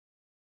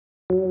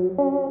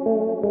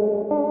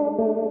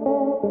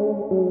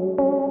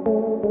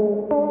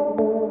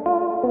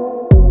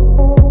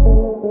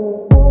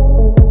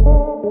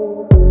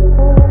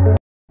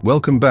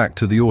Welcome back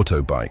to the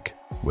Autobike,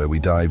 where we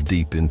dive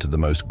deep into the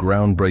most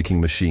groundbreaking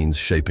machines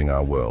shaping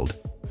our world.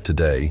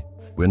 Today,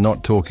 we're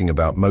not talking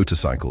about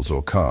motorcycles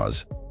or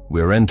cars.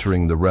 We're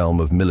entering the realm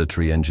of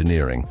military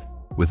engineering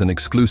with an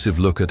exclusive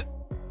look at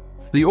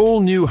the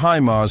all-new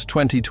HIMARS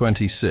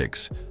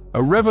 2026,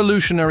 a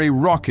revolutionary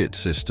rocket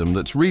system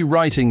that's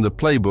rewriting the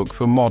playbook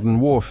for modern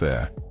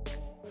warfare.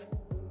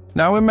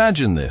 Now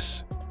imagine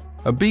this,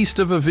 a beast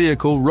of a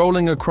vehicle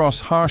rolling across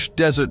harsh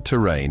desert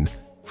terrain,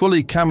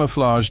 fully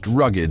camouflaged,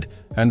 rugged,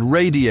 and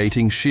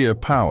radiating sheer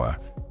power.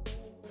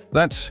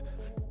 That's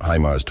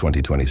HIMARS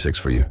 2026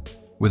 for you.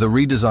 With a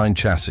redesigned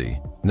chassis,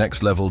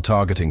 next-level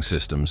targeting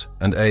systems,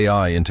 and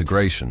AI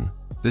integration,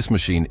 this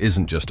machine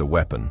isn't just a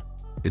weapon,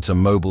 it's a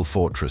mobile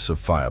fortress of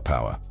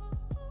firepower.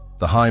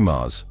 The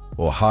HIMARS,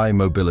 or High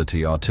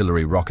Mobility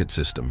Artillery Rocket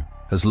System,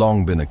 has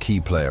long been a key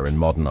player in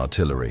modern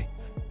artillery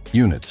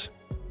units.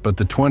 But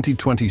the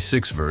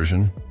 2026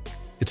 version,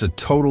 it's a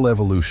total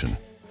evolution.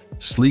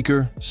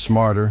 Sleeker,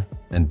 smarter,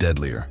 and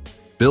deadlier.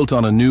 Built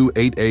on a new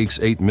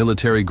 8x8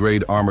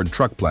 military-grade armored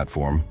truck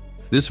platform,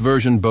 this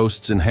version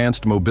boasts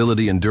enhanced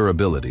mobility and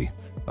durability,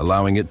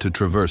 allowing it to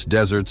traverse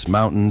deserts,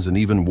 mountains, and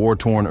even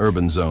war-torn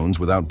urban zones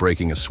without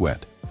breaking a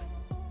sweat.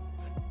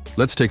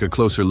 Let's take a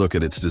closer look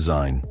at its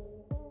design.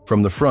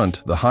 From the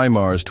front, the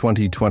HIMARS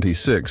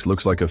 2026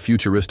 looks like a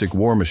futuristic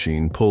war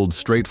machine pulled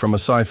straight from a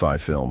sci-fi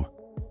film.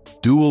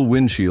 Dual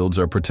windshields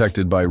are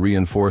protected by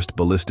reinforced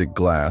ballistic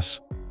glass,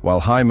 while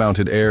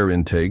high-mounted air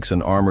intakes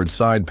and armored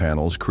side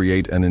panels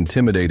create an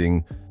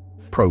intimidating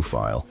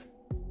profile.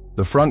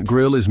 The front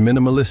grille is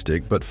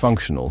minimalistic but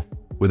functional,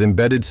 with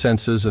embedded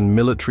sensors and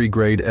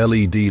military-grade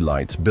LED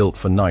lights built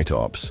for night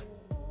ops.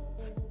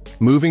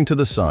 Moving to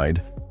the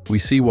side, we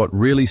see what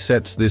really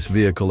sets this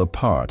vehicle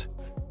apart: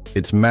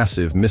 its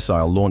massive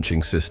missile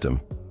launching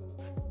system.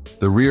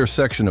 The rear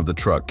section of the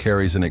truck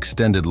carries an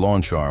extended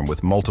launch arm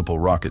with multiple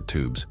rocket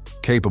tubes,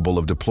 capable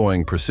of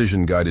deploying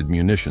precision-guided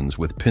munitions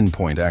with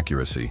pinpoint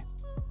accuracy.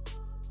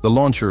 The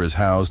launcher is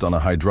housed on a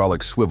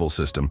hydraulic swivel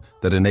system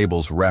that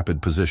enables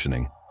rapid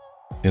positioning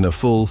in a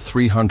full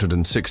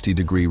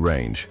 360-degree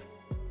range.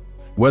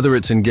 Whether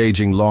it's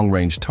engaging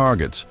long-range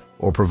targets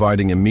or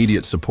providing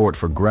immediate support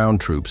for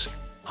ground troops,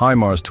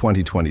 HIMARS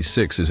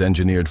 2026 is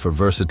engineered for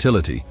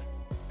versatility,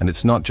 and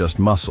it's not just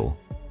muscle.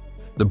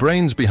 The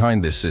brains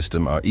behind this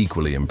system are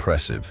equally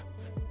impressive.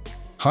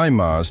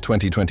 HIMARS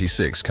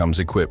 2026 comes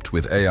equipped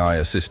with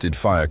AI-assisted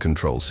fire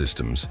control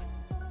systems.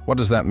 What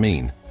does that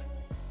mean?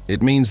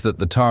 It means that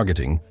the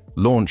targeting,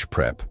 launch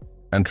prep,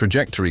 and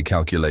trajectory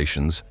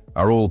calculations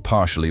are all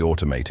partially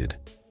automated,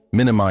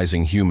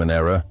 minimizing human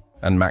error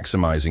and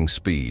maximizing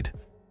speed.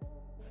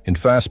 In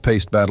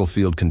fast-paced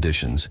battlefield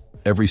conditions,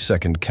 every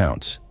second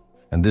counts,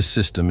 and this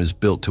system is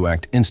built to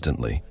act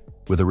instantly,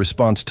 with a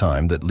response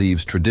time that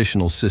leaves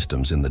traditional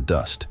systems in the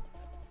dust.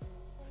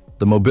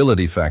 The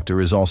mobility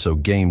factor is also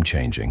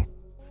game-changing.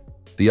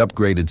 The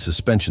upgraded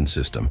suspension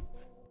system,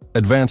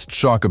 advanced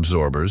shock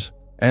absorbers,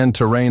 and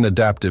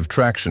terrain-adaptive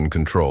traction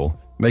control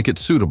make it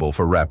suitable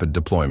for rapid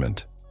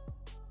deployment.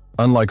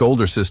 Unlike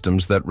older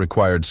systems that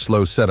required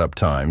slow setup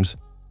times,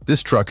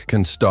 this truck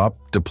can stop,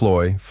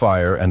 deploy,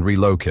 fire, and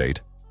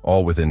relocate,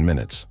 all within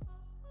minutes.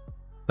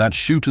 That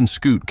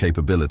shoot-and-scoot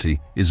capability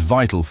is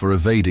vital for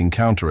evading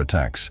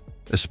counterattacks,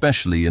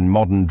 especially in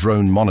modern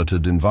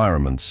drone-monitored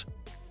environments.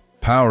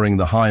 Powering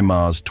the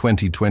HIMARS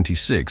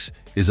 2026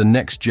 is a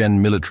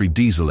next-gen military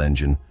diesel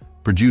engine,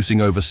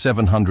 producing over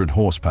 700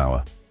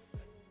 horsepower.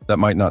 That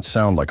might not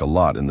sound like a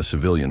lot in the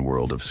civilian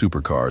world of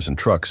supercars and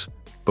trucks,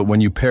 but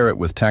when you pair it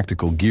with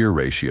tactical gear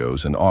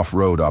ratios and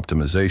off-road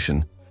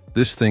optimization,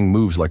 this thing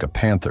moves like a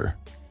panther.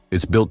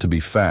 It's built to be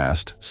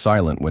fast,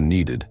 silent when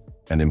needed,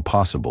 and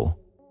impossible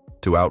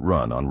to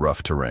outrun on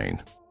rough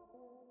terrain.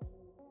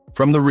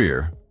 From the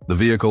rear, the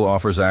vehicle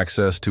offers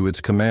access to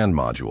its command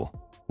module,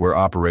 where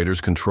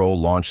operators control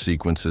launch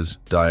sequences,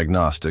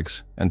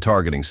 diagnostics, and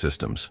targeting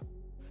systems.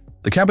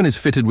 The cabin is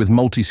fitted with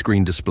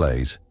multi-screen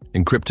displays,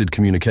 encrypted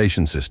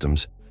communication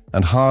systems,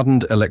 and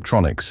hardened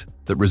electronics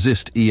that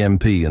resist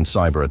EMP and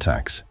cyber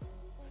attacks.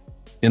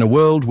 In a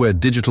world where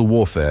digital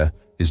warfare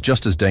is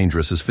just as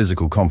dangerous as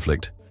physical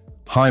conflict,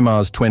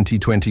 HIMARS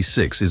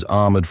 2026 is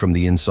armored from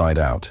the inside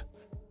out.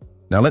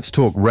 Now let's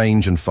talk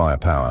range and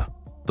firepower.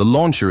 The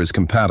launcher is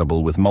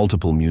compatible with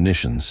multiple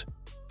munitions,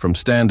 from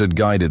standard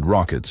guided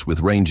rockets with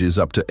ranges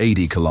up to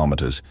 80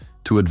 kilometers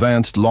to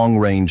advanced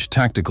long-range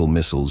tactical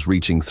missiles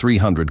reaching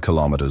 300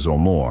 kilometers or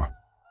more.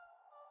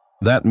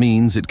 That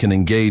means it can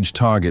engage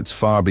targets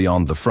far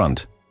beyond the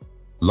front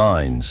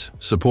lines,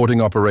 supporting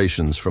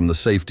operations from the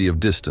safety of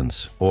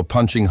distance or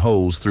punching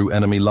holes through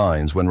enemy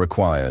lines when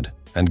required.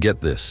 And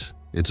get this,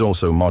 it's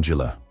also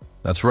modular.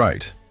 That's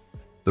right.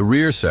 The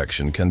rear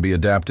section can be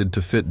adapted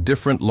to fit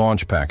different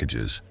launch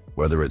packages,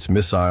 whether it's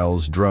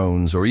missiles,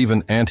 drones, or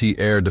even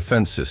anti-air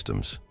defense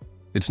systems.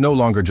 It's no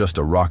longer just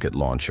a rocket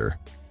launcher.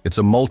 It's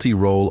a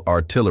multi-role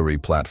artillery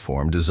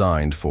platform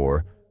designed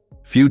for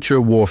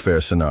Future warfare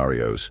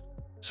scenarios.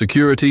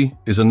 Security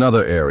is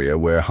another area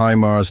where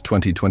HIMARS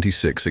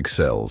 2026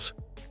 excels.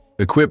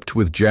 Equipped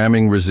with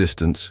jamming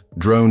resistance,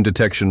 drone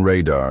detection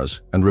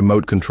radars, and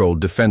remote-controlled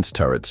defense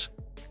turrets,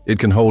 it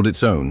can hold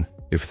its own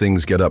if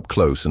things get up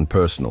close and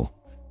personal.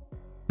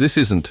 This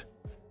isn't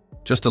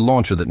just a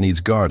launcher that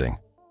needs guarding.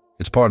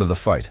 It's part of the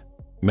fight.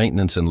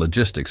 Maintenance and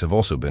logistics have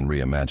also been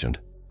reimagined.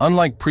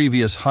 Unlike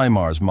previous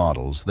HIMARS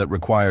models that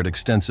required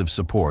extensive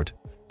support,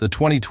 the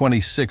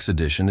 2026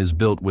 edition is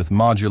built with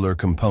modular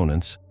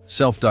components,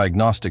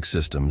 self-diagnostic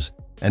systems,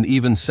 and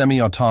even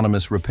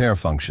semi-autonomous repair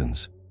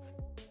functions.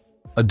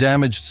 A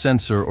damaged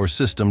sensor or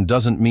system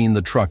doesn't mean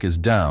the truck is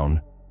down.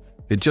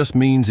 It just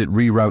means it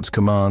reroutes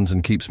commands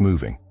and keeps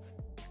moving.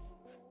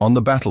 On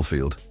the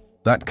battlefield,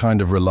 that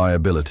kind of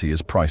reliability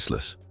is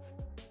priceless.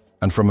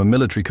 And from a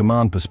military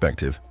command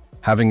perspective,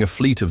 having a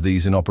fleet of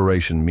these in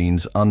operation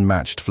means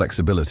unmatched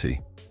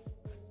flexibility.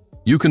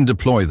 You can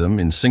deploy them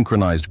in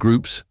synchronized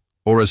groups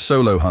or as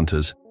solo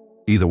hunters.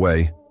 Either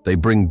way, they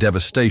bring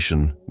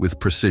devastation with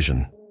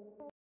precision.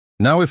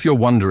 Now, if you're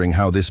wondering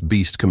how this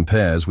beast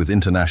compares with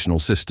international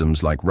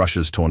systems like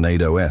Russia's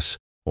Tornado S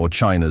or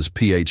China's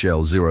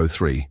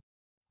PHL-03,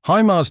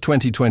 HIMARS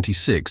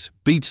 2026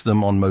 beats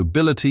them on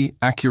mobility,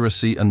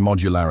 accuracy, and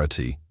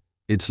modularity.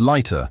 It's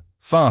lighter,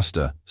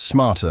 faster,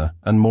 smarter,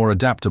 and more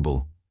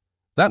adaptable.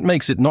 That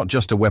makes it not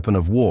just a weapon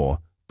of war,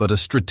 but a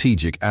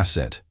strategic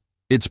asset.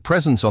 Its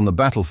presence on the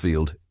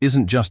battlefield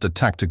isn't just a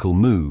tactical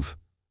move.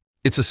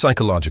 It's a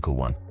psychological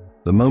one.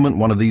 The moment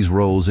one of these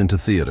rolls into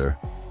theater,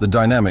 the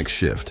dynamics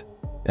shift.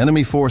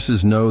 Enemy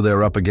forces know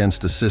they're up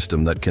against a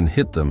system that can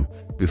hit them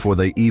before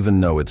they even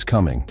know it's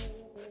coming.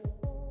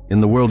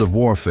 In the world of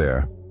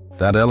warfare,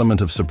 that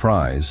element of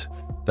surprise,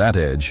 that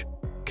edge,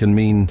 can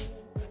mean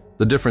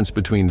the difference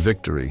between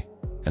victory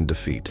and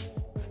defeat.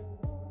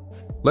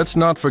 Let's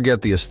not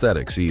forget the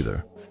aesthetics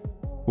either.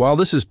 While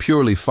this is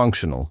purely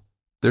functional,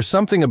 there's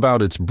something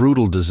about its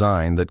brutal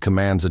design that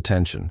commands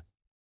attention.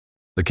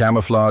 The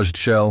camouflaged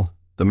shell,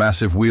 the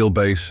massive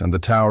wheelbase, and the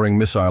towering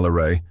missile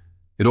array,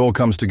 it all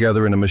comes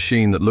together in a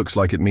machine that looks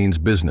like it means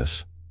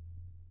business.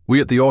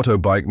 We at the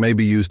Autobike may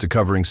be used to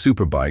covering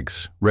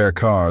superbikes, rare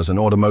cars, and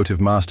automotive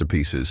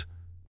masterpieces,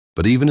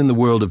 but even in the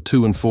world of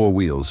 2 and 4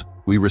 wheels,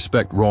 we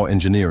respect raw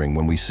engineering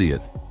when we see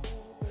it.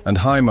 And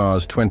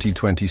HIMARS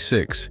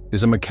 2026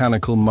 is a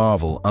mechanical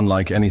marvel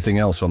unlike anything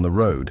else on the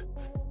road,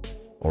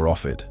 or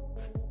off it.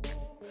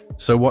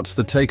 So what's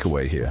the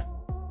takeaway here?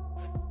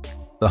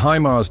 The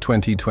HIMARS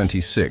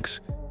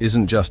 2026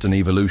 isn't just an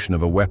evolution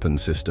of a weapon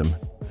system,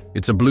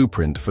 it's a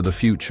blueprint for the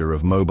future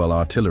of mobile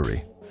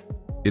artillery.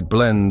 It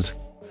blends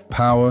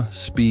power,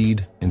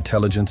 speed,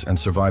 intelligence, and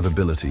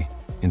survivability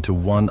into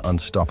one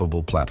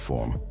unstoppable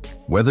platform.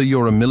 Whether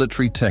you're a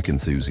military tech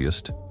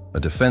enthusiast, a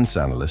defense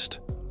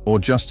analyst, or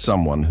just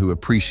someone who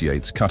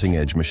appreciates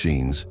cutting-edge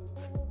machines,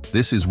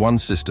 this is one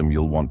system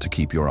you'll want to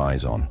keep your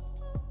eyes on.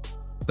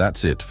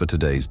 That's it for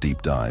today's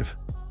deep dive.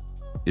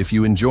 If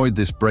you enjoyed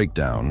this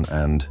breakdown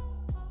and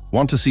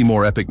want to see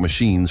more epic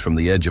machines from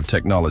the edge of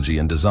technology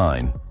and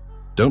design,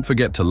 don't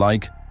forget to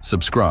like,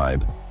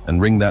 subscribe,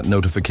 and ring that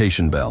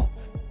notification bell.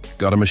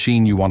 Got a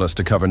machine you want us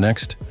to cover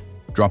next?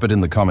 Drop it in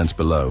the comments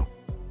below.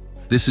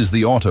 This is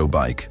the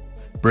Autobike,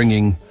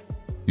 bringing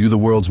you the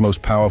world's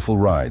most powerful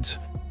rides,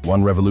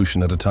 one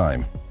revolution at a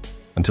time.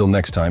 Until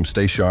next time,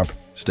 stay sharp,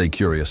 stay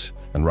curious,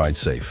 and ride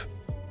safe.